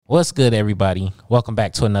What's good, everybody? Welcome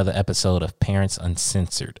back to another episode of Parents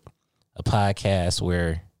Uncensored, a podcast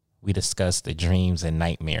where we discuss the dreams and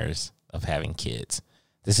nightmares of having kids.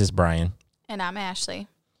 This is Brian. And I'm Ashley.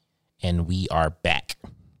 And we are back.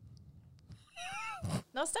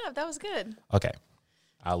 No, stop. That was good. Okay.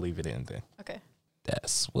 I'll leave it in then. Okay.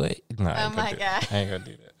 That's what? No, Oh, my God. I ain't going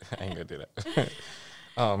to do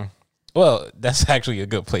that. Well, that's actually a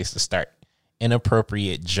good place to start.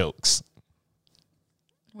 Inappropriate jokes.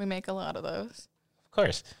 We make a lot of those. Of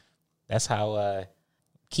course. That's how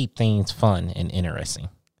keep things fun and interesting.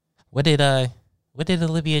 What did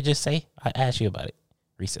Olivia just say? I asked you about it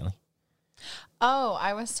recently. Oh,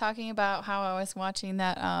 I was talking about how I was watching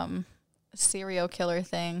that serial killer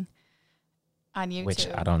thing on YouTube. Which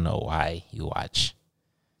I don't know why you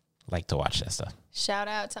like to watch that stuff. Shout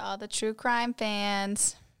out to all the true crime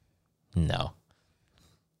fans. No.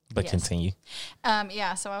 But Yes. continue.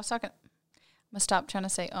 Yeah, so I was talking. I'm going to stop trying to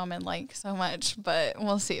say and like so much, but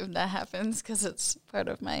we'll see if that happens because it's part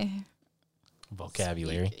of my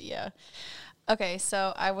Vocabulary. Yeah. Okay,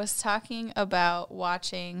 so I was talking about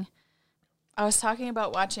watching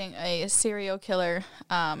a serial killer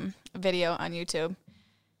video on YouTube.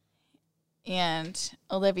 And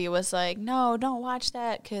Olivia was like, no, don't watch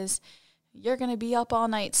that because you're going to be up all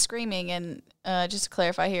night screaming. And just to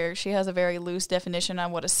clarify here, she has a very loose definition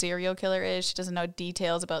on what a serial killer is. She doesn't know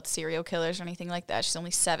details about serial killers or anything like that. She's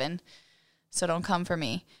only 7, so don't come for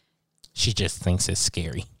me. She just thinks it's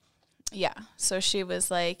scary. Yeah, so she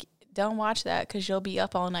was like, don't watch that because you'll be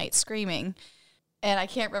up all night screaming. And I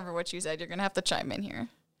can't remember what you said. You're going to have to chime in here.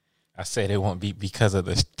 I said it won't be because of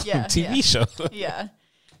the TV show. Yeah.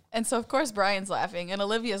 And so, of course, Brian's laughing and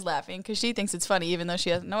Olivia's laughing because she thinks it's funny even though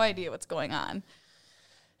she has no idea what's going on.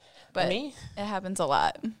 But it happens a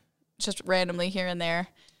lot. Just randomly here and there.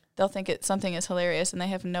 They'll think something is hilarious and they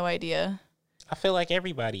have no idea. I feel like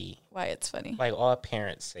everybody. Why it's funny. Like all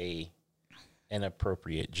parents say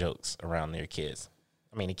inappropriate jokes around their kids.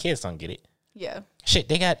 I mean, the kids don't get it. Yeah. Shit,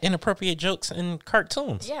 they got inappropriate jokes in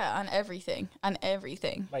cartoons. Yeah, on everything. On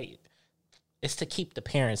everything. Like, it's to keep the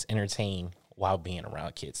parents entertained while being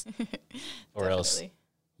around kids. Or else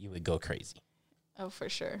you would go crazy. Oh, for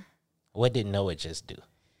sure. What did Noah just do?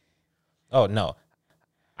 Oh, no.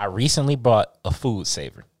 I recently bought a food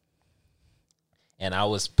saver. And I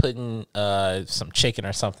was putting some chicken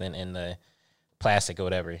or something in the plastic or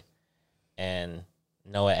whatever. And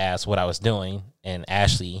Noah asked what I was doing. And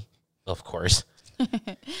Ashley, of course,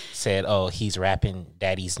 said, oh, he's wrapping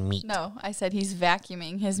daddy's meat. No, I said he's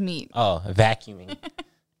vacuuming his meat. Oh, vacuuming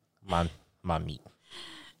my meat.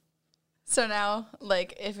 So now,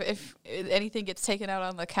 like, if anything gets taken out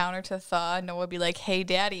on the counter to thaw, Noah would be like, hey,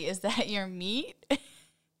 Daddy, is that your meat?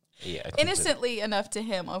 Yeah. Innocently enough to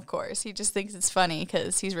him, of course. He just thinks it's funny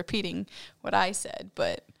because he's repeating what I said,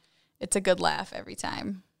 but it's a good laugh every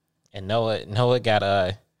time. And Noah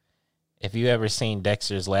got if you ever seen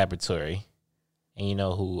Dexter's Laboratory and you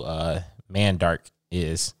know who Mandark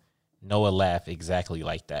is, Noah laughed exactly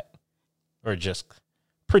like that. Or just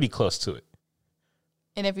pretty close to it.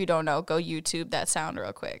 And if you don't know, go YouTube that sound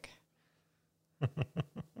real quick.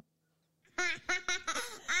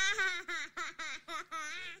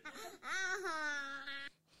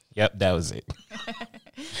 Yep, that was it.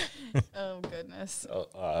 Oh, goodness.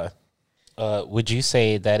 Would you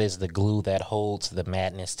say that is the glue that holds the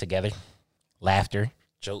madness together? Laughter,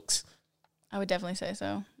 jokes? I would definitely say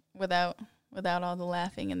so. Without all the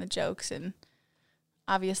laughing and the jokes. And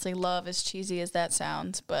obviously love, as cheesy as that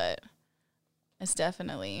sounds, but it's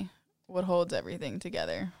definitely what holds everything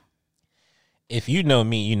together. If you know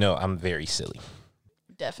me, you know I'm very silly.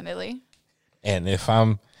 Definitely. And if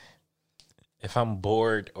I'm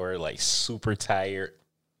bored or like super tired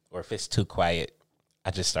or if it's too quiet, I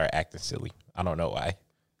just start acting silly. I don't know why.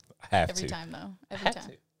 I have Every to. time, though. Every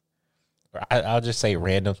time. Or I'll just say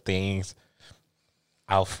random things.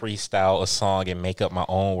 I'll freestyle a song and make up my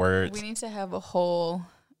own words. We need to have a whole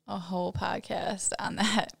podcast on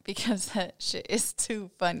that because that shit is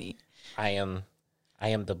too funny. I am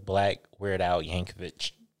the Black Weird Al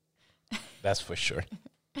Yankovic. That's for sure.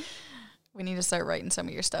 We need to start writing some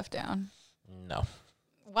of your stuff down. No.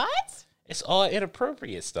 What? It's all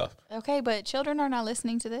inappropriate stuff. Okay, but children are not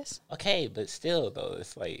listening to this. Okay, but still, though,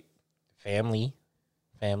 it's like family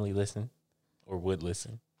listen or would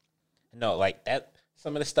listen. No, like that.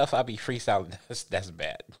 Some of the stuff I be freestyling, that's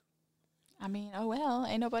bad. I mean, oh well,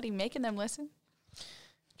 ain't nobody making them listen.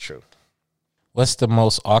 True. What's the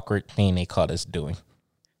most awkward thing they caught us doing?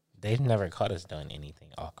 They've never caught us doing anything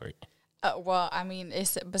awkward. Well, I mean,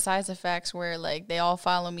 it's besides the facts where, like, they all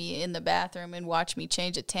follow me in the bathroom and watch me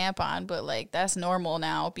change a tampon, but, like, that's normal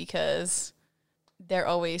now because they're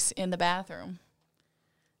always in the bathroom.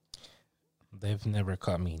 They've never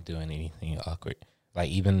caught me doing anything awkward. Like,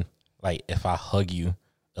 even, like, if I hug you,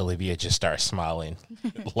 Olivia just starts smiling.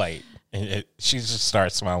 Like, she just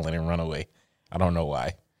starts smiling and run away. I don't know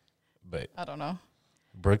why. But I don't know.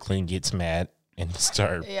 Brooklyn gets mad and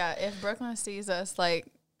start. Yeah, if Brooklyn sees us, like,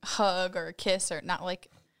 hug or kiss, or not, like,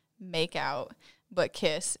 make out, but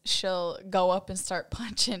kiss, she'll go up and start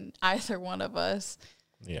punching either one of us.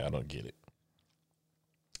 Yeah, I don't get it.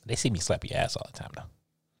 They see me slap your ass all the time, though.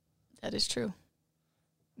 That is true.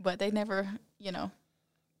 But they never,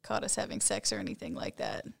 caught us having sex or anything like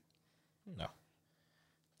that. No.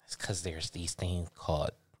 It's because there's these things called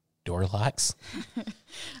door locks.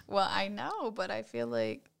 Well, I know, but I feel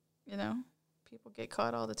like, people get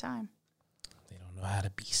caught all the time. They don't know how to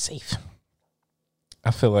be safe. I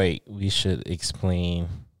feel like we should explain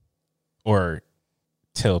or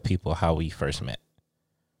tell people how we first met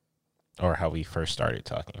or how we first started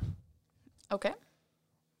talking. Okay.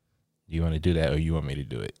 Do you want to do that, or you want me to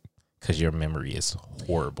do it? Because your memory is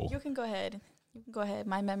horrible. You can go ahead.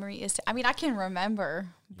 My memory is... I can remember,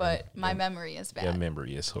 but my memory is bad. Your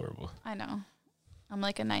memory is horrible. I know. I'm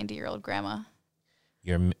like a 90-year-old grandma.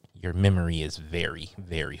 Your memory is very,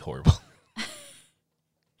 very horrible.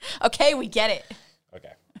 Okay, we get it.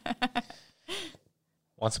 Okay.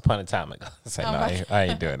 Once upon a time ago. So, I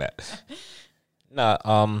ain't doing that.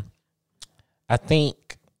 No, I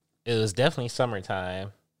think it was definitely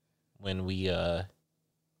summertime when we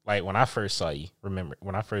like when I first saw you.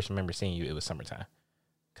 When I first remember seeing you, it was summertime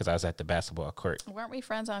because I was at the basketball court. Weren't we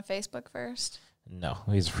friends on Facebook first? No,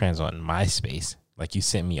 we was friends on MySpace. Like, you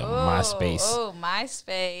sent me on MySpace. Oh,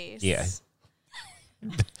 MySpace. Yeah.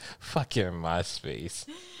 Fucking MySpace.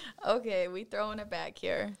 Okay, we throwing it back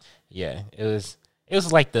here. Yeah, it was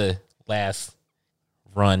like the last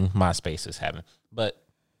run MySpace was having. But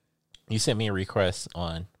you sent me a request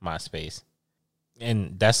on MySpace,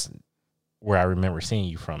 and that's where I remember seeing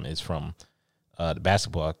you from, is from the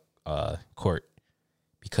basketball court,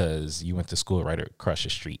 because you went to school right across the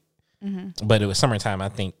street. Mm-hmm. But it was summertime. I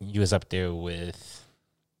think you was up there with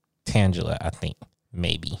Tangela, I think,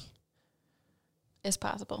 maybe. It's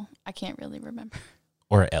possible. I can't really remember.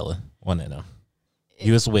 Or Ella, one of them.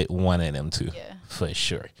 You was with one of them too, yeah, for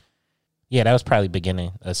sure. Yeah, that was probably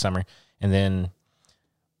beginning of summer. And then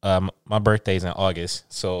my birthday's in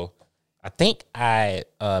August, so I think I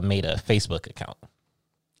made a Facebook account.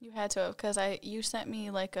 You had to have, because you sent me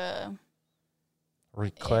like a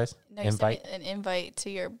request, invite, an invite to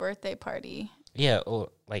your birthday party. Yeah,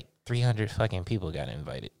 like 300 fucking people got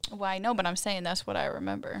invited. Well, I know, but I'm saying that's what I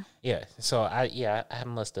remember. Yeah, so I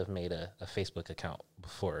must have made a Facebook account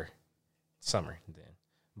before summer then.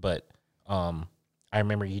 But I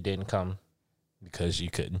remember you didn't come because you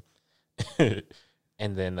couldn't.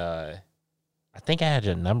 And then I think I had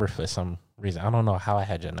your number for some reason. I don't know how I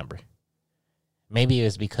had your number. Maybe it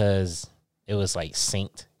was because it was like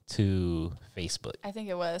synced to Facebook. I think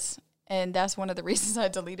it was. And that's one of the reasons I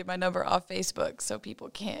deleted my number off Facebook, so people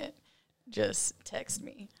can't just text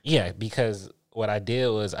me. Yeah, because what I did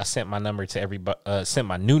was I sent my number to everybody, sent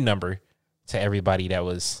my new number to everybody that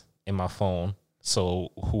was in my phone.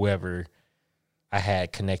 So whoever I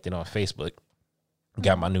had connected on Facebook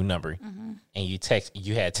got my new number, and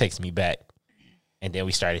you had text me back, and then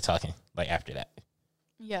we started talking like after that.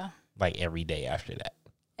 Yeah. Like every day after that.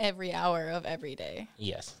 Every hour of every day.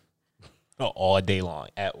 Yes. All day long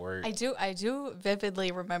at work. I do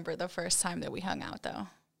vividly remember the first time that we hung out, though.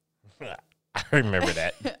 I remember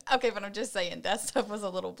that. Okay, but I'm just saying that stuff was a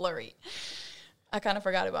little blurry. I kind of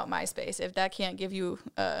forgot about MySpace. If that can't give you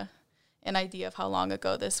an idea of how long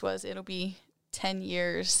ago this was, it'll be 10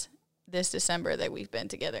 years this December that we've been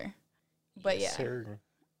together. But yes, yeah, sir.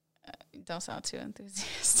 Don't sound too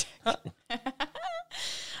enthusiastic.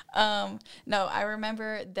 No, I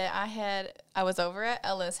remember that I was over at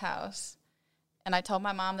Ella's house, and I told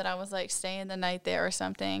my mom that I was like staying the night there or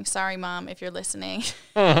something. Sorry, Mom, if you're listening.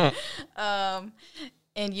 And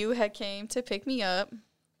you had came to pick me up,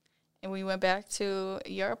 and we went back to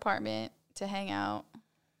your apartment to hang out.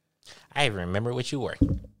 I remember what you wore.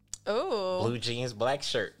 Ooh. Blue jeans, black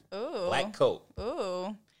shirt. Ooh. Black coat.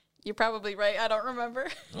 Ooh. You're probably right. I don't remember.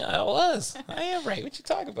 Yeah, I was. I am right. What you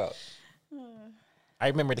talking about? I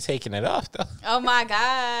remember taking it off, though. Oh, my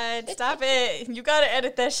God. Stop it. You got to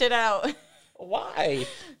edit that shit out. Why?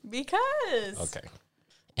 Because. Okay.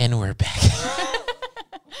 And we're back.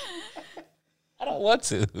 I don't want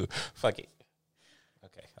to. Fuck it.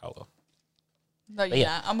 Okay, I will. No, you're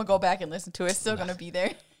not. I'm going to go back and listen to it. It's still going to be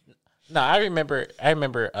there. No, I remember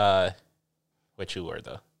what you were,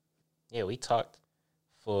 though. Yeah, we talked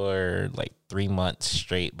for like 3 months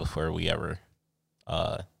straight before we ever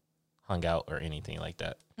hung out or anything like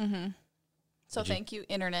that. So thank you,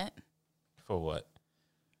 internet. For what?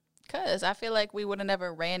 Because I feel like we would have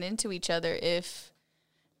never ran into each other if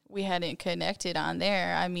we hadn't connected on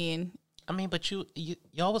there. I mean, but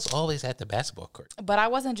y'all was always at the basketball court. But I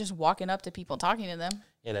wasn't just walking up to people talking to them.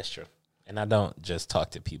 Yeah, that's true. And I don't just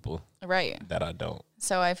talk to people. Right. That I don't.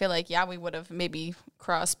 So I feel like, yeah, we would have maybe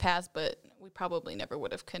crossed paths, but we probably never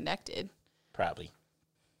would have connected. Probably.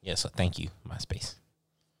 Yeah, so thank you, MySpace.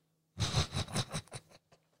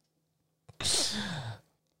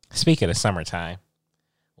 Speaking of summertime,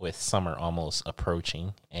 with summer almost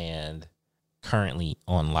approaching and currently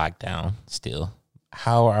on lockdown still,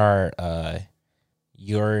 how are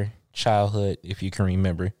your childhood, if you can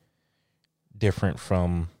remember, different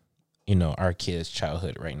from, our kids'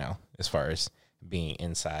 childhood right now, as far as being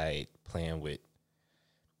inside, playing with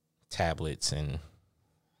tablets and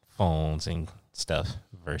phones and stuff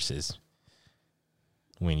versus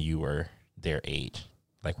when you were their age?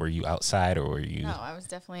 Like, were you outside or were you? No, I was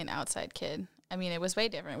definitely an outside kid. I mean, it was way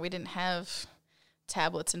different. We didn't have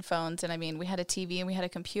tablets and phones. And I mean, we had a TV and we had a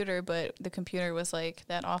computer, but the computer was like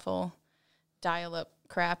that awful dial-up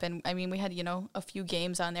crap. And I mean, we had, a few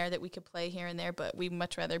games on there that we could play here and there, but we'd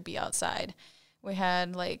much rather be outside. We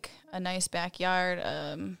had like a nice backyard,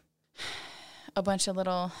 a bunch of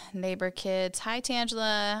little neighbor kids. Hi,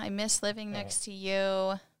 Tangela. I miss living next to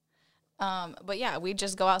you. But yeah, we'd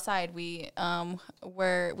just go outside. We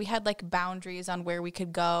had like boundaries on where we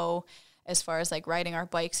could go as far as like riding our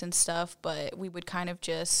bikes and stuff, but we would kind of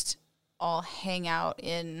just all hang out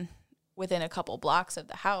within a couple blocks of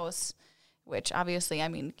the house, which obviously, I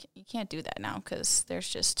mean, you can't do that now because there's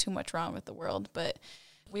just too much wrong with the world. But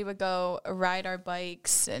we would go ride our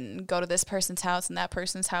bikes and go to this person's house and that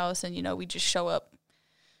person's house, and we just show up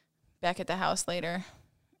back at the house later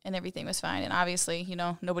and everything was fine. And obviously,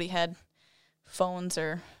 nobody had phones,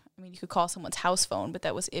 or I mean, you could call someone's house phone, but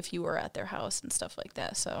that was if you were at their house and stuff like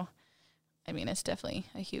that. So I mean, it's definitely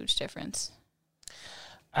a huge difference.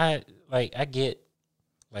 I get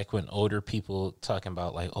like when older people talking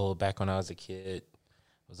about like, oh, back when I was a kid,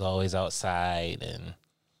 I was always outside, and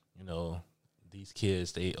these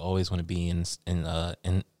kids, they always want to be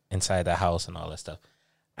inside the house and all that stuff.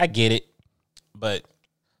 I get it, but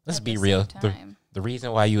let's be real. The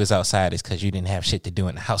reason why you was outside is because you didn't have shit to do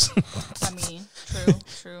in the house. I mean,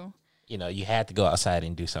 true. You had to go outside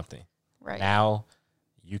and do something. Right. Now,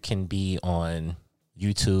 you can be on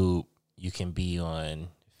YouTube, you can be on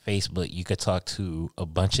Facebook, you could talk to a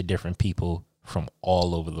bunch of different people from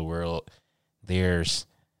all over the world. There's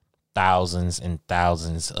thousands and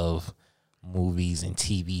thousands of movies and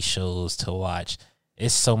TV shows to watch.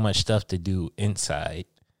 It's so much stuff to do inside.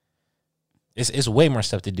 It's way more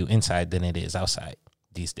stuff to do inside than it is outside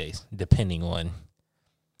these days, depending on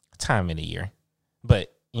time of the year.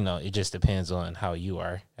 But, it just depends on how you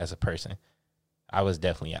are as a person. I was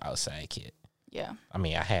definitely an outside kid. Yeah. I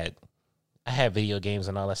mean, I had video games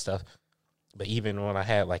and all that stuff, but even when I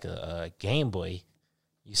had like a Game Boy,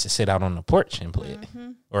 I used to sit out on the porch and play it,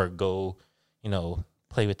 or go,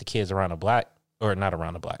 play with the kids around the block, or not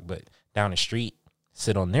around the block, but down the street,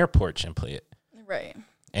 sit on their porch and play it. Right.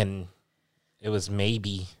 And it was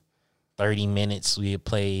maybe 30 minutes. We'd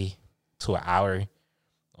play to an hour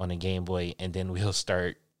on a Game Boy, and then we'll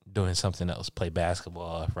start doing something else, play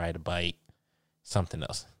basketball, ride a bike, something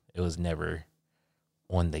else. It was never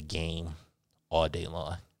on the game all day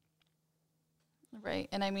long. Right.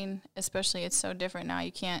 And I mean, especially it's so different now.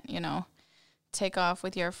 You can't, take off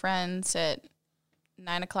with your friends at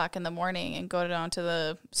 9:00 in the morning and go down to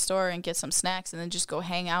the store and get some snacks and then just go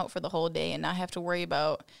hang out for the whole day and not have to worry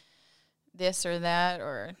about this or that.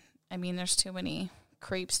 Or, I mean, there's too many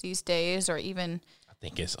creeps these days, or even. I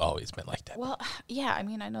think it's always been like that. Well, yeah. I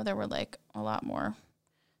mean, I know there were like a lot more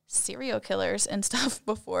serial killers and stuff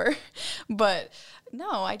before, but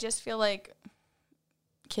no, I just feel like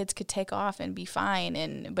kids could take off and be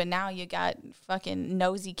fine. But now you got fucking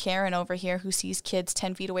nosy Karen over here who sees kids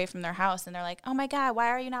 10 feet away from their house and they're like, oh my God, why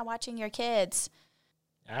are you not watching your kids?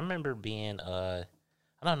 I remember being, I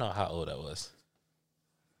don't know how old I was.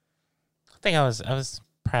 I think I was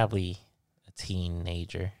probably a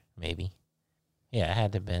teenager, maybe. Yeah, I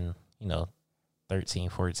had to have been, 13,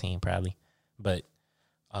 14 probably. But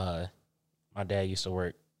my dad used to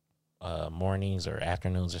work mornings or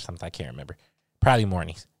afternoons or something. I can't remember. Probably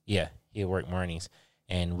mornings. Yeah, he would work mornings.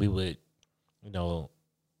 And we would,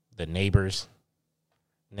 the neighbors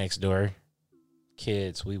next door,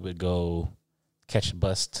 kids, we would go catch a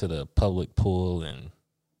bus to the public pool and,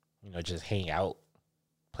 just hang out,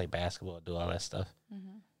 play basketball, do all that stuff.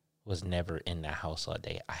 Mm-hmm. Was never in the house all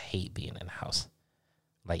day. I hate being in the house.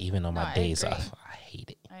 Like, even on No, my I days agree. off, I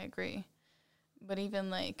hate it. I agree. But even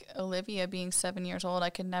like Olivia being 7 years old, I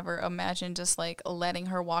could never imagine just like letting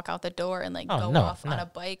her walk out the door and like Oh, go no, off on no. a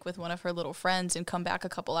bike with one of her little friends and come back a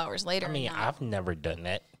couple hours later. I and mean, not- I've never done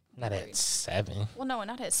that. Not at 7. well, no,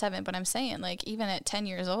 not at 7, but I'm saying like even at 10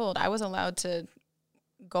 years old, I was allowed to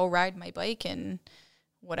go ride my bike and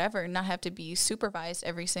whatever, not have to be supervised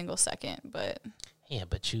every single second. But Yeah,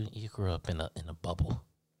 but you grew up in a bubble.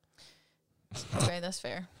 okay, that's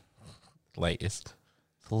fair. Like, it's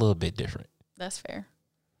a little bit different. That's fair.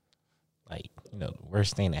 Like, the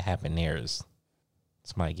worst thing that happened there is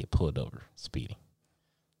somebody get pulled over speeding,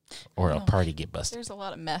 or a know. party get busted. There's a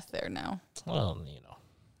lot of meth there now. Well,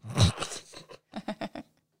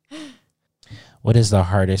 What is the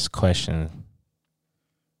hardest question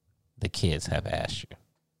the kids have asked you?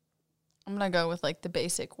 I'm going to go with like the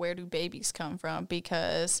basic, where do babies come from?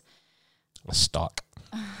 Because A stalk.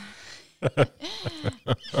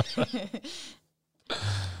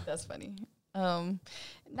 that's funny.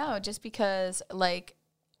 No, just because like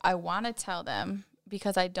I want to tell them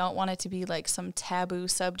because I don't want it to be like some taboo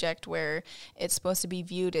subject where it's supposed to be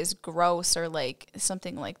viewed as gross or like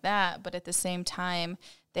something like that. But at the same time,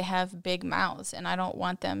 they have big mouths and I don't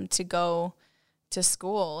want them to go to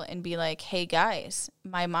school and be like, hey guys,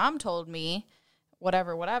 my mom told me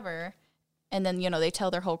whatever. And then, they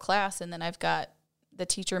tell their whole class and then I've got the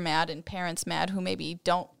teacher mad and parents mad who maybe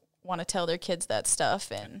don't want to tell their kids that stuff.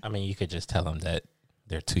 And I mean, you could just tell them that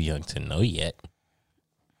they're too young to know yet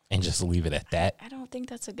and just leave it at that. I don't think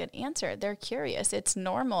that's a good answer. They're curious. It's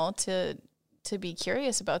normal to be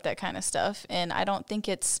curious about that kind of stuff. And I don't think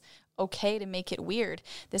it's okay to make it weird.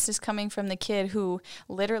 This is coming from the kid who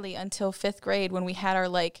literally until 5th grade, when we had our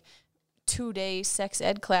like 2-day sex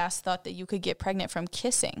ed class, thought that you could get pregnant from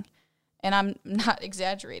kissing. And I'm not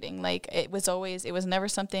exaggerating. Like it was never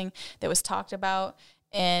something that was talked about.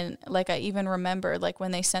 And like I even remember like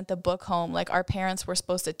when they sent the book home, like our parents were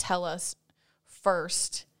supposed to tell us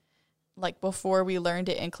first, like before we learned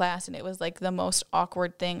it in class, and it was like the most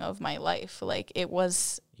awkward thing of my life. Like it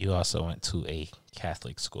was You also went to a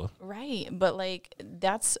Catholic school. right, but like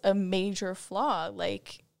that's a major flaw.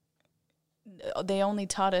 Like they only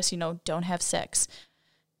taught us, don't have sex.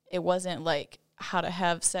 It wasn't like how to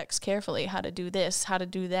have sex carefully, how to do this, how to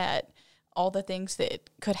do that, all the things that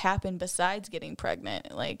could happen besides getting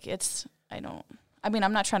pregnant. Like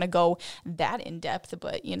I'm not trying to go that in depth,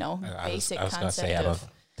 but basic I was gonna concept say, I don't of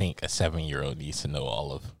think a 7-year-old needs to know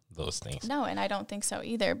all of those things. no, and I don't think so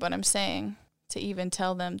either. But I'm saying to even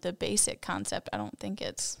tell them the basic concept, I don't think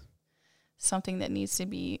it's something that needs to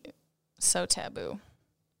be so taboo.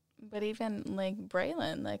 But even like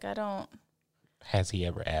Braylon, like Has he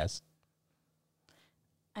ever asked?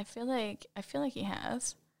 I feel like he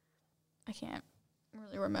has. I can't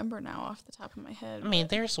really remember now off the top of my head. I mean,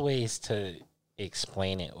 there's ways to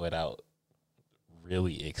explain it without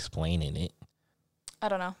really explaining it. I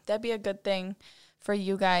don't know. That'd be a good thing for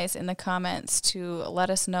you guys in the comments to let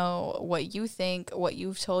us know what you think, what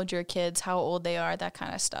you've told your kids, how old they are, that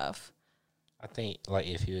kind of stuff. I think, like,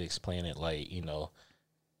 if you explain it, like,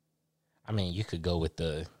 I mean, you could go with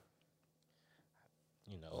the,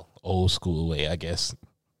 old school way, I guess,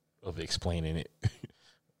 of explaining it,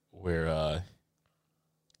 where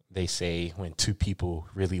they say when two people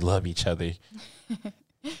really love each other,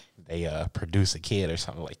 they produce a kid or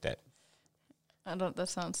something like that. I don't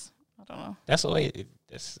know. That's a way.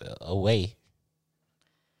 That's a way.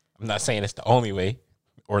 I'm not saying it's the only way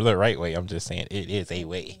or the right way. I'm just saying it is a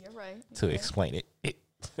way You're right. to explain it.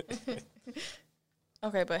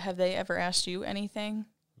 Okay, but have they ever asked you anything?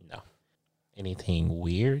 No. Anything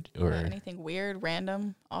weird or Anything weird,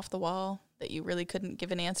 random, off the wall that you really couldn't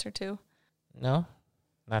give an answer to? no?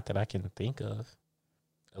 Not that I can think of.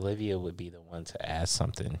 Olivia would be the one to ask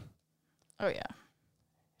something. Oh, yeah.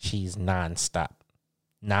 She's nonstop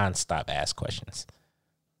ask questions.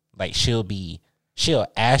 Like she'll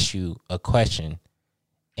ask you a question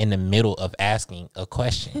in the middle of asking a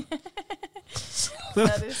question.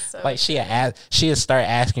 That is so Like she'll start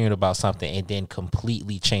asking you about something and then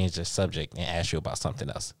completely change the subject and ask you about something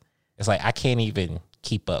else. It's like I can't even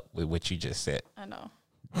keep up with what you just said. I know.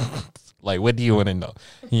 Like, what do you want to know?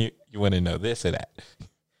 You want to know this or that?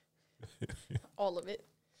 All of it.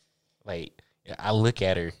 Like, I look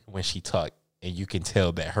at her when she talk, and you can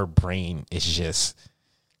tell that her brain is just.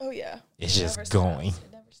 Oh, yeah. It's It just never going. stops.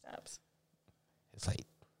 It never stops. It's like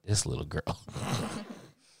this little girl.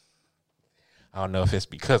 I don't know if it's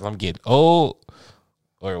because I'm getting old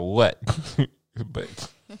or what,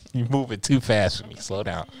 but you're moving too fast for me. Slow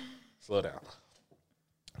down.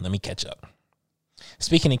 Let me catch up.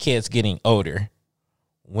 Speaking of kids getting older,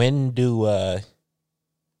 when do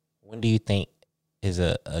When do you think is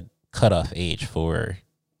a cutoff age for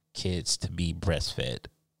kids to be breastfed?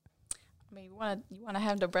 I mean, you wanna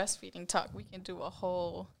have the breastfeeding talk? We can do a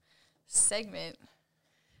whole segment.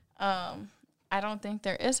 I don't think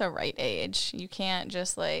there is a right age. You can't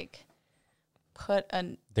just like put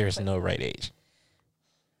a. There's no right age.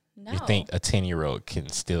 No. You think a 10-year-old can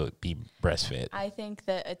still be breastfed? I think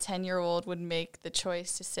that a 10-year-old would make the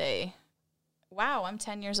choice to say, wow, I'm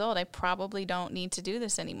 10 years old. I probably don't need to do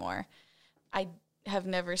this anymore. I have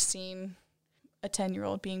never seen a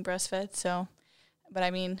 10-year-old being breastfed. So, but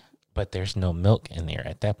I mean. But there's no milk in there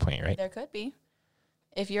at that point, right? There could be.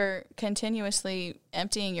 If you're continuously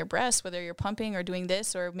emptying your breast, whether you're pumping or doing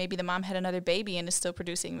this, or maybe the mom had another baby and is still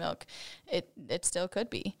producing milk, it still could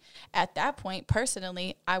be. At that point,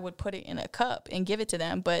 personally, I would put it in a cup and give it to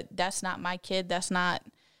them, but that's not my kid. That's not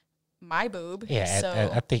my boob. Yeah,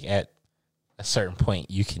 so, I think at a certain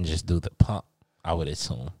point, you can just do the pump, I would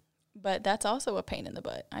assume. But that's also a pain in the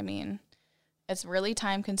butt. I mean, it's really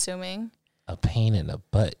time consuming. A pain in the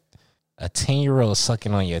butt. A 10-year-old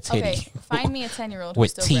sucking on your titty. Okay, find me a 10-year-old who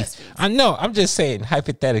with still teeth. breastfeeds. I know. I'm just saying,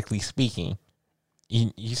 hypothetically speaking,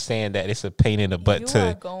 you saying that it's a pain in the butt You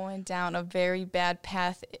are going down a very bad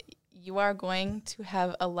path. You are going to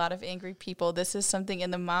have a lot of angry people. This is something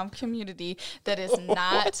in the mom community that is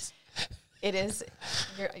not. It is.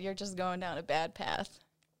 You're just going down a bad path.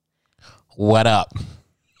 What up?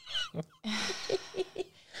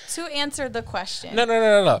 To answer the question, No.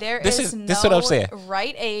 This is what I'm saying.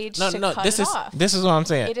 Right age to cut this it is off. this is what I'm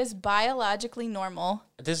saying. It is biologically normal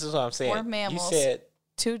This is what I'm saying. for mammals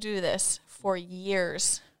to do this for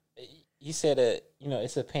years. You said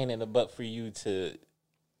it's a pain in the butt for you to.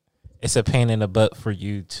 It's a pain in the butt for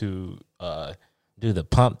you to do the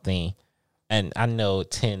pump thing, and I know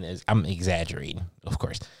 10 is. I'm exaggerating, of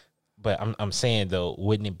course, but I'm saying though,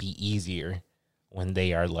 wouldn't it be easier when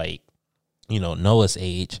they are like, Noah's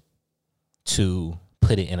age, to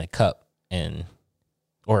put it in a cup and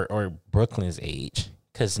or Brooklyn's age?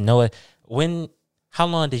 Because Noah, how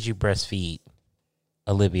long did you breastfeed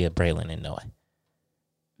Olivia, Braylon, and Noah?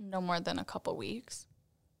 No more than a couple weeks.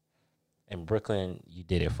 In Brooklyn, you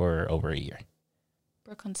did it for over a year.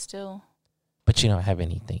 Brooklyn still. But you don't have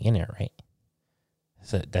anything in there, right?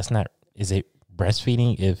 So that's not. Is it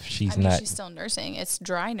breastfeeding if she's not? She's still nursing. It's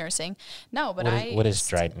dry nursing. No, but what is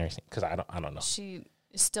dry nursing? Because I don't know. She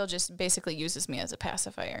still just basically uses me as a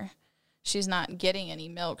pacifier. She's not getting any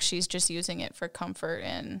milk. She's just using it for comfort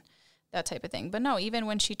and that type of thing. But no, even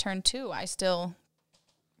when she turned 2, I still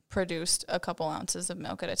produced a couple ounces of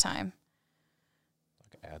milk at a time.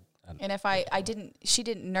 Okay, and if she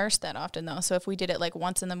didn't nurse that often though. So if we did it like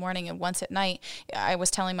once in the morning and once at night, I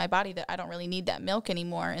was telling my body that I don't really need that milk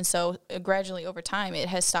anymore. And so gradually over time, it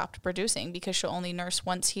has stopped producing because she'll only nurse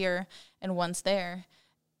once here and once there.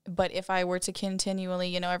 But if I were to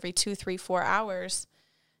continually, every 2, 3, 4 hours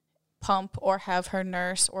pump or have her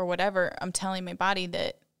nurse or whatever, I'm telling my body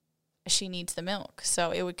that she needs the milk.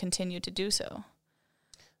 So it would continue to do so.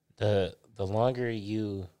 The longer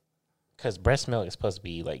you, because breast milk is supposed to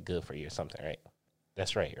be like good for you or something, right?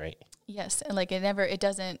 That's right? Yes. And like it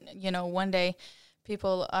doesn't, one day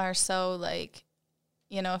people are so like,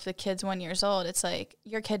 if the kid's 1 year old, it's like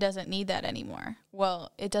your kid doesn't need that anymore.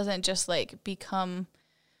 Well, it doesn't just like become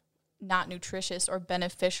not nutritious or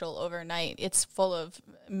beneficial overnight. It's full of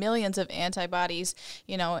millions of antibodies.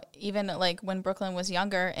 Even like when Brooklyn was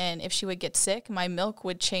younger, and if she would get sick, my milk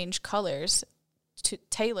would change colors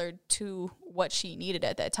tailored to what she needed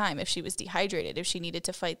at that time. If she was dehydrated, if she needed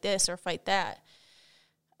to fight this or fight that.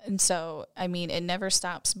 And so, it never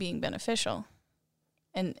stops being beneficial.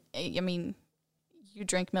 And you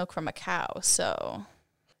drink milk from a cow, so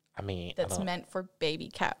that's meant for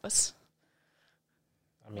baby cows.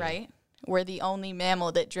 Right? We're the only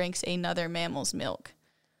mammal that drinks another mammal's milk.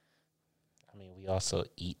 We also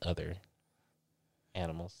eat other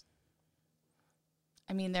animals.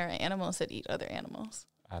 There are animals that eat other animals.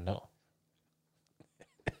 I know.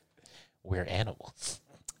 We're animals.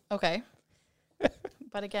 Okay.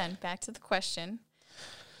 But again, back to the question.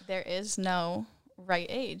 There is no right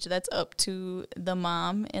age. That's up to the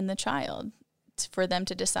mom and the child for them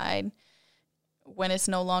to decide when it's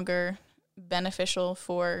no longer beneficial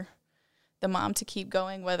for the mom to keep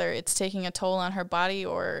going, whether it's taking a toll on her body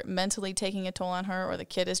or mentally taking a toll on her, or the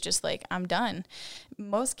kid is just like, I'm done.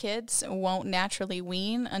 Most kids won't naturally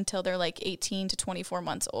wean until they're like 18 to 24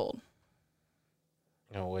 months old.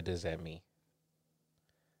 What does that mean?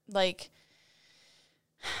 Like,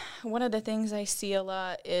 one of the things I see a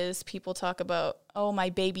lot is people talk about, oh, my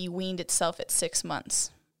baby weaned itself at 6 months.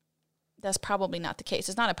 That's probably not the case.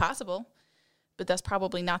 It's not impossible, but that's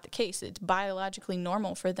probably not the case. It's biologically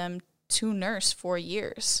normal for them to nurse for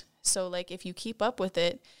years. So, like, if you keep up with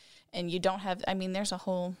it and you don't have, I mean, there's a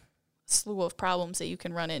whole slew of problems that you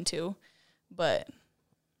can run into, but.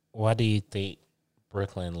 Why do you think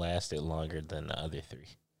Brooklyn lasted longer than the other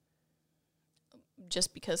three?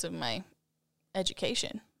 Just because of my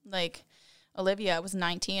education. Like, Olivia, I was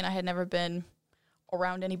 19. I had never been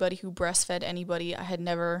around anybody who breastfed anybody. I had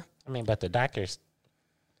never. I mean, but the doctors.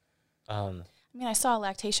 I saw a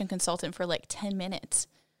lactation consultant for like 10 minutes.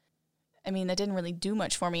 I mean, that didn't really do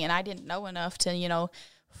much for me, and I didn't know enough to,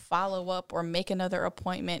 follow up or make another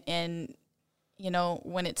appointment. And,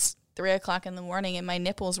 when it's 3 o'clock in the morning and my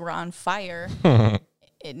nipples were on fire,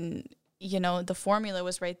 and, the formula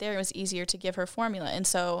was right there. It was easier to give her formula. And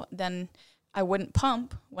so then I wouldn't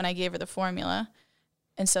pump when I gave her the formula.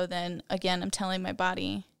 And so then, again, I'm telling my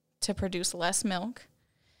body to produce less milk.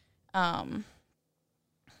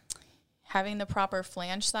 Having the proper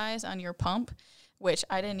flange size on your pump, which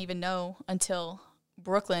I didn't even know until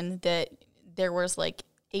Brooklyn that there was like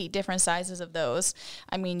 8 different sizes of those.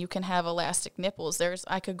 I mean, you can have elastic nipples.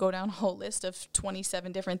 I could go down a whole list of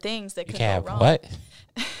 27 different things that could go wrong. What?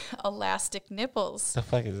 Elastic nipples. The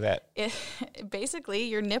fuck is that? Basically,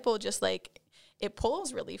 your nipple just like, it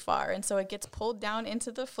pulls really far, and so it gets pulled down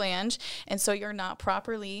into the flange, and so you're not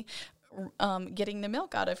properly getting the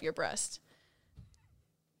milk out of your breast.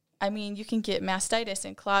 I mean, you can get mastitis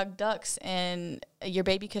and clogged ducts, and your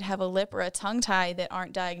baby could have a lip or a tongue tie that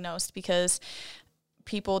aren't diagnosed because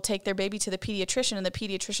people take their baby to the pediatrician, and the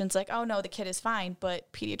pediatrician's like, oh, no, the kid is fine.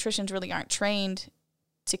 But pediatricians really aren't trained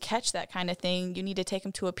to catch that kind of thing. You need to take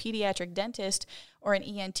them to a pediatric dentist or an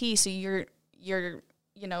ENT, so you're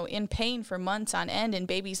in pain for months on end, and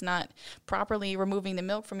baby's not properly removing the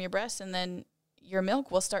milk from your breast, and then your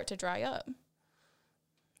milk will start to dry up.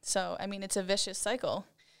 So, I mean, it's a vicious cycle.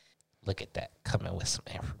 Look at that, coming with some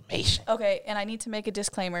information. Okay, and I need to make a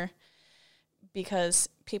disclaimer because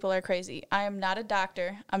people are crazy. I am not a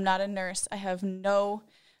doctor. I'm not a nurse. I have no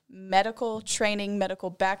medical training, medical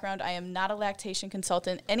background. I am not a lactation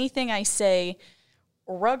consultant. Anything I say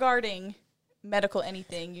regarding medical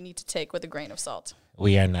anything, you need to take with a grain of salt.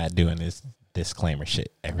 We are not doing this disclaimer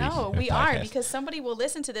shit No, we are, because somebody will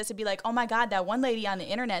listen to this and be like, oh my God, that one lady on the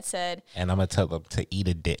internet said. And I'm going to tell them to eat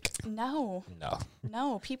a dick. No,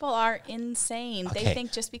 people are insane. Okay. They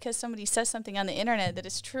think just because somebody says something on the internet that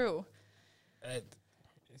it's true.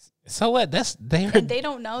 So what? And they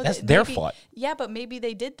don't know. That's their fault. Yeah, but maybe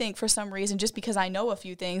they did think for some reason, just because I know a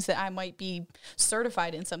few things, that I might be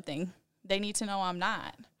certified in something. They need to know I'm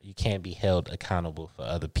not. You can't be held accountable for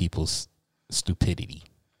other people's stupidity.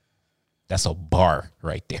 That's a bar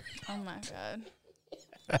right there. Oh my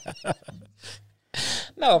God.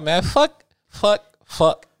 No, man. Fuck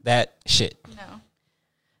that shit. No.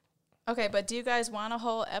 Okay, but do you guys want a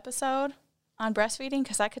whole episode on breastfeeding?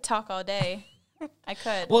 Because I could talk all day. I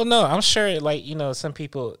could. Well, no, I'm sure, some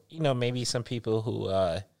people, maybe some people who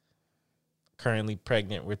currently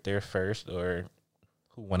pregnant with their first, or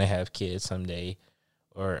who want to have kids someday,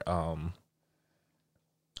 or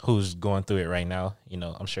who's going through it right now,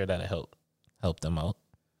 I'm sure that'll help them out.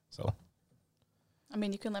 So, I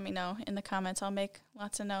mean, you can let me know in the comments. I'll make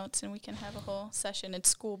lots of notes and we can have a whole session. It's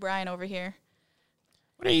School Brian over here.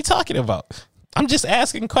 What are you talking about? I'm just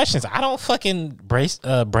asking questions. I don't fucking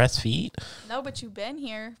breastfeed. No, but you've been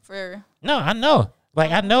here for. No, I know.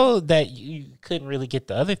 I know that you couldn't really get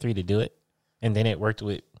the other 3 to do it, and then it worked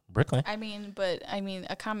with Brooklyn. I mean,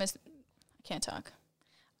 I can't talk.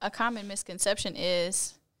 A common misconception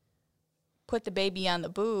is put the baby on the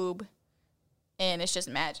boob and it's just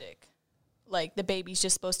magic. Like, the baby's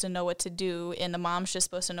just supposed to know what to do, and the mom's just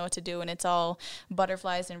supposed to know what to do, and it's all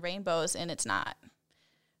butterflies and rainbows, and it's not.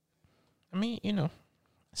 I mean,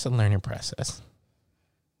 it's a learning process.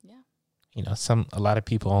 Yeah. A lot of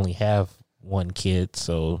people only have one kid,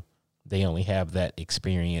 so they only have that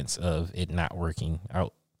experience of it not working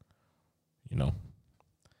out,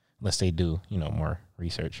 unless they do, more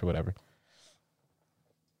research or whatever.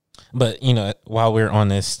 But, while we're on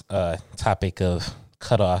this topic of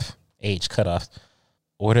age cutoff,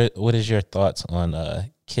 what is your thoughts on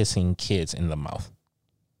kissing kids in the mouth?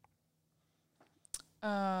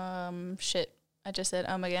 Shit. I just said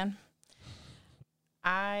again.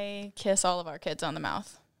 I kiss all of our kids on the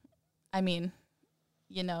mouth. I mean,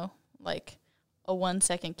 like a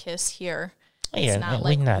 1-second kiss here. It's not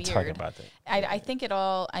like we're not weird. talking about that. I think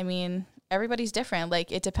everybody's different.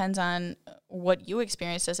 Like, it depends on what you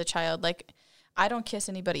experienced as a child. Like, I don't kiss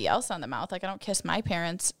anybody else on the mouth. Like, I don't kiss my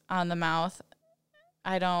parents on the mouth.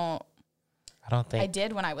 I don't think I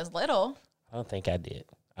did when I was little. I don't think I did.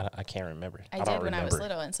 I can't remember. I did when I was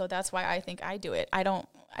little, and so that's why I think I do it. I don't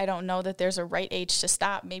know that there's a right age to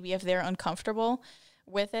stop. Maybe if they're uncomfortable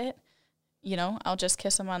with it, I'll just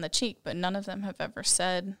kiss them on the cheek. But none of them have ever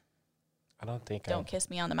said, don't kiss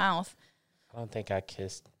me on the mouth. I don't think I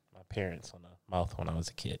kissed my parents on the mouth when I was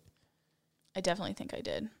a kid. I definitely think I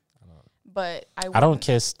did. But I don't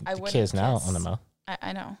kiss the kids now on the mouth.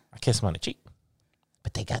 I know. I kiss them on the cheek.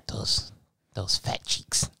 But they got those fat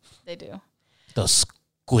cheeks. They do. Those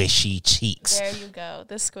squishy cheeks. There you go.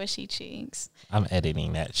 The squishy cheeks. I'm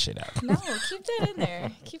editing that shit out. No, keep that in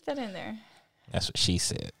there. Keep that in there. That's what she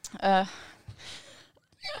said.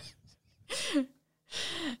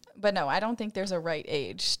 But no, I don't think there's a right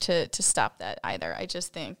age to stop that either. I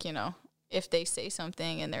just think, if they say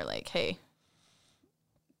something and they're like, hey,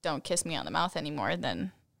 don't kiss me on the mouth anymore,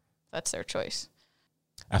 then that's their choice.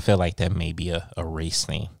 I feel like that may be a race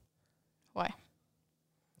thing. Why?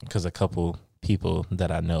 Because a couple people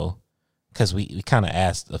that I know, because we kind of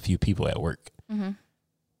asked a few people at work,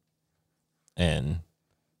 and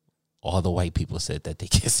all the white people said that they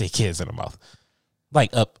kiss their kids in the mouth,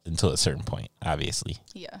 like up until a certain point, obviously.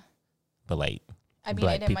 Yeah. But like, I mean,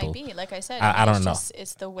 black it people, might be, like I said, I don't know.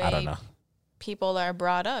 It's the way people are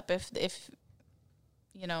brought up. If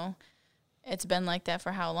it's been like that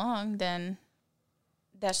for how long, then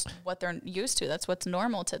that's what they're used to. That's what's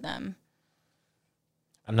normal to them.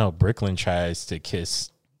 I know Brooklyn tries to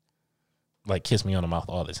kiss me on the mouth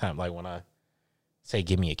all the time. Like when I say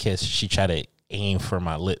give me a kiss, she try to aim for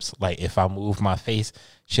my lips. Like if I move my face,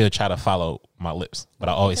 she'll try to follow my lips. But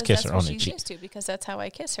I always kiss her on the cheek. That's what she's used to, because that's how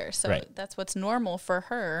I kiss her. So that's what's normal for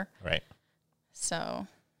her. Right. So.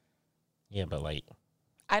 Yeah, but like.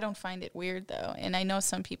 I don't find it weird though, and I know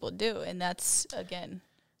some people do, and that's again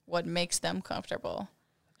what makes them comfortable.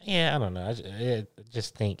 Yeah, I don't know. I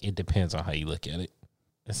just think it depends on how you look at it.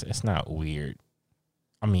 It's not weird.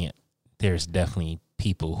 I mean, there's definitely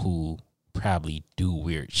people who probably do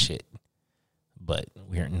weird shit, but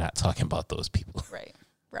we're not talking about those people. Right.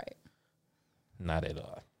 Not at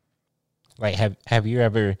all. Like, have you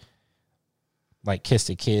ever like kissed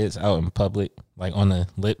the kids out in public, like on the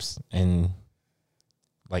lips, and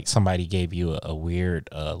like somebody gave you a weird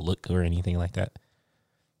look or anything like that?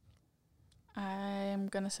 I'm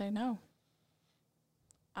going to say no.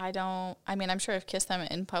 I'm sure I've kissed them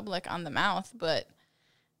in public on the mouth, but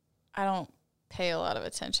I don't pay a lot of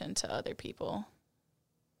attention to other people.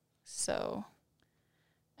 So,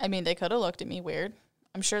 I mean, they could have looked at me weird.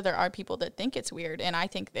 I'm sure there are people that think it's weird, and I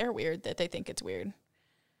think they're weird that they think it's weird.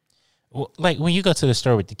 Well, like when you go to the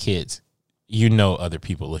store with the kids, other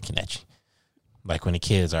people looking at you. Like when the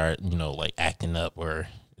kids are, like acting up or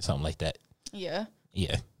something like that. Yeah.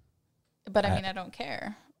 Yeah. But I mean, I don't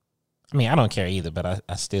care. I mean, I don't care either, but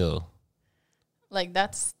I still like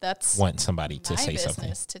that's want somebody to say my something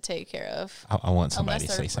business to take care of. I want somebody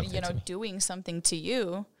to say something. To me. Doing something to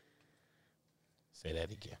you. Say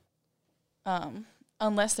that again.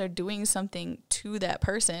 Unless they're doing something to that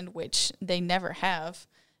person, which they never have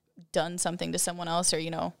done something to someone else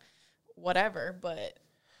or whatever. But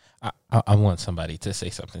I want somebody to say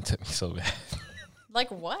something to me so bad.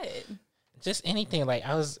 Like what? Just anything. Like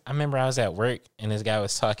I remember I was at work and this guy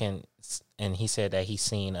was talking, and he said that he's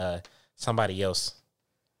seen somebody else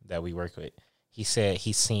that we work with. He said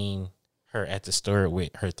he's seen her at the store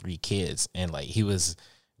with her 3 kids, and like he was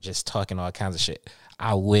just talking all kinds of shit.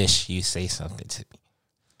 I wish you say something to me.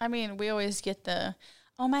 I mean, we always get the,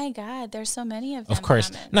 oh my God, there's so many of them. Of course,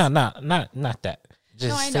 comments. no, not that.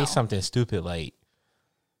 Just say something stupid, like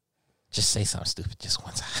just say something stupid just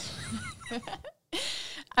one time.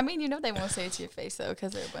 I mean, they won't say it to your face though,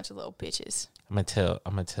 because they're a bunch of little bitches. I'm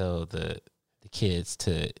gonna tell the kids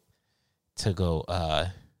to go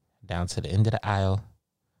down to the end of the aisle.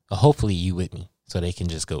 Hopefully you with me, so they can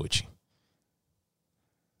just go with you,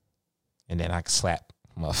 and then I can slap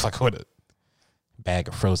motherfucker with a bag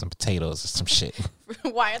of frozen potatoes or some shit.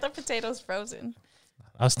 Why are the potatoes frozen?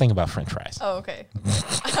 I was thinking about French fries. Oh, okay.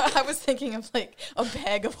 I was thinking of like a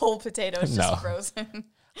bag of whole potatoes just frozen.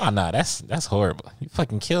 Oh no, that's horrible. You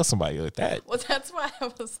fucking kill somebody with that. Well, that's why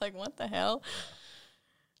I was like, what the hell?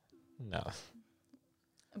 No.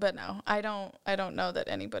 But no, I don't know that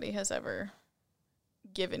anybody has ever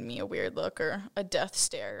given me a weird look or a death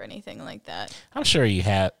stare or anything like that. I'm sure you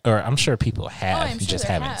have, or I'm sure people have. I'm sure just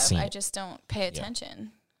haven't seen it. I just don't pay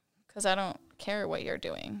attention because I don't care what you're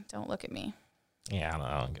doing. Don't look at me. Yeah,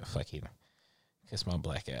 I don't give a fuck either. Kiss my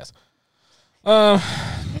black ass. For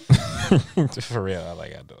real,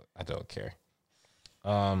 I don't care.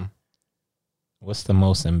 What's the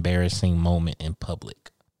most embarrassing moment in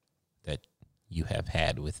public that you have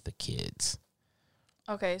had with the kids?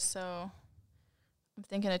 Okay, so I'm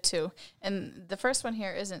thinking of two. And the first one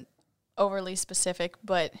here isn't overly specific,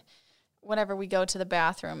 but whenever we go to the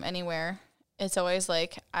bathroom anywhere, it's always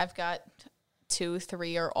like I've got 2,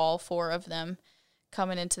 3, or all 4 of them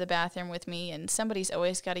coming into the bathroom with me, and somebody's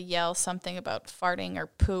always got to yell something about farting or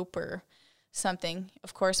poop or something.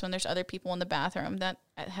 Of course, when there's other people in the bathroom, that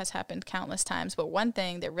has happened countless times. But one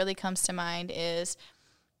thing that really comes to mind is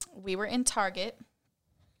we were in Target,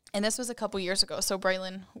 and this was a couple years ago, so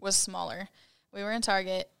Braylon was smaller. We were in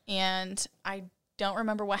Target, and I don't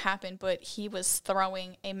remember what happened, but he was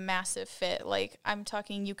throwing a massive fit. Like, I'm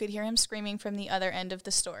talking, you could hear him screaming from the other end of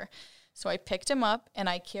the store. So I picked him up, and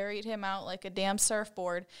I carried him out like a damn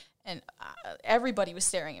surfboard, and everybody was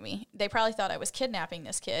staring at me. They probably thought I was kidnapping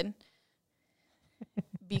this kid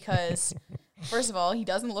because, first of all, he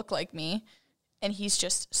doesn't look like me, and he's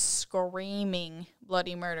just screaming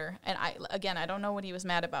bloody murder. And I don't know what he was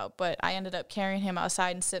mad about, but I ended up carrying him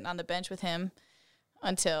outside and sitting on the bench with him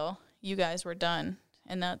until you guys were done.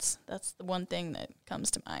 And that's the one thing that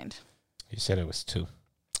comes to mind. You said it was 2.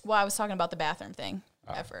 Well, I was talking about the bathroom thing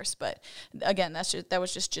at first, but again, that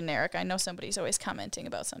was just generic. I know somebody's always commenting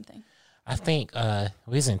about something. I think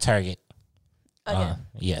we was in Target. Again.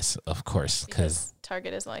 Yes, of course, because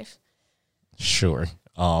Target is life. Sure.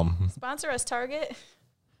 Sponsor us, Target.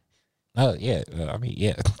 Oh yeah, I mean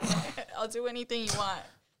yeah. I'll do anything you want.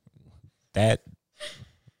 That,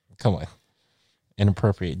 come on,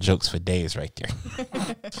 inappropriate jokes for days right there.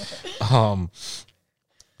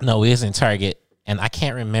 No, we was in Target. And I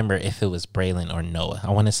can't remember if it was Braylon or Noah. I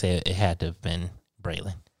want to say it had to have been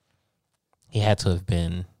Braylon. He had to have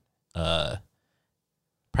been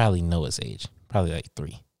probably Noah's age, probably like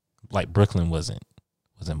 3. Like Brooklyn wasn't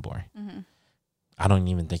born. Mm-hmm. I don't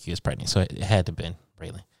even think he was pregnant, so it had to have been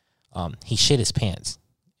Braylon. He shit his pants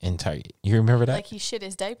in Target. You remember that? Like he shit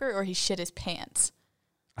his diaper or he shit his pants?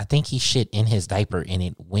 I think he shit in his diaper and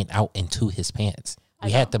it went out into his pants. We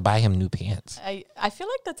had to buy him new pants. I feel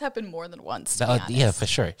like that's happened more than once. Yeah, for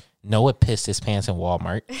sure. Noah pissed his pants in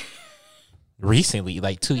Walmart recently,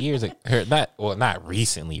 like 2 years ago. Not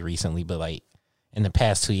recently, but like in the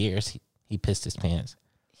past 2 years, he pissed his pants.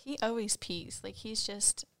 He always pees. Like he's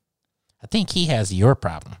just. I think he has your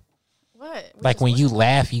problem. What? Like when you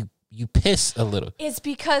laugh, you piss a little. It's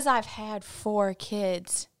because I've had 4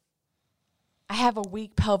 kids. I have a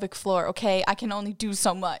weak pelvic floor. Okay, I can only do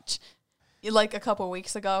so much. Like a couple of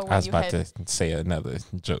weeks ago. When I was about to say another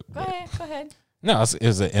joke. Go ahead. No, it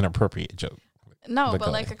was an inappropriate joke. No,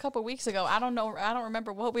 but like a couple of weeks ago, I don't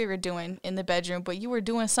remember what we were doing in the bedroom, but you were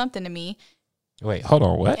doing something to me. Wait, hold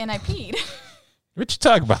on, what? And I peed. What you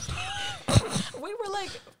talking about? We were like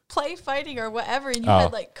play fighting or whatever, and you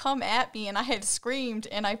had like come at me, and I had screamed,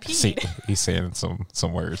 and I peed. See, he's saying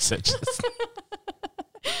some words such as.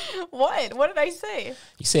 What? What did I say?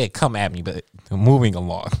 You said come at me, but moving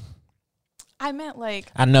along. I meant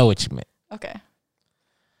like. I know what you meant. Okay.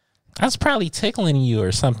 I was probably tickling you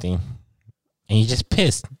or something, and you just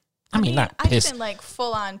pissed. I mean not pissed. I didn't like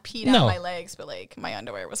full on peed on my legs, but like my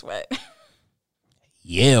underwear was wet.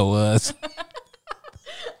 Yeah, it was.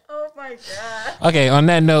 Oh my God. Okay, on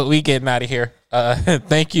that note, we getting out of here.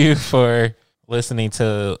 Thank you for listening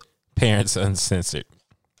to Parents Uncensored.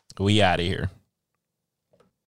 We out of here.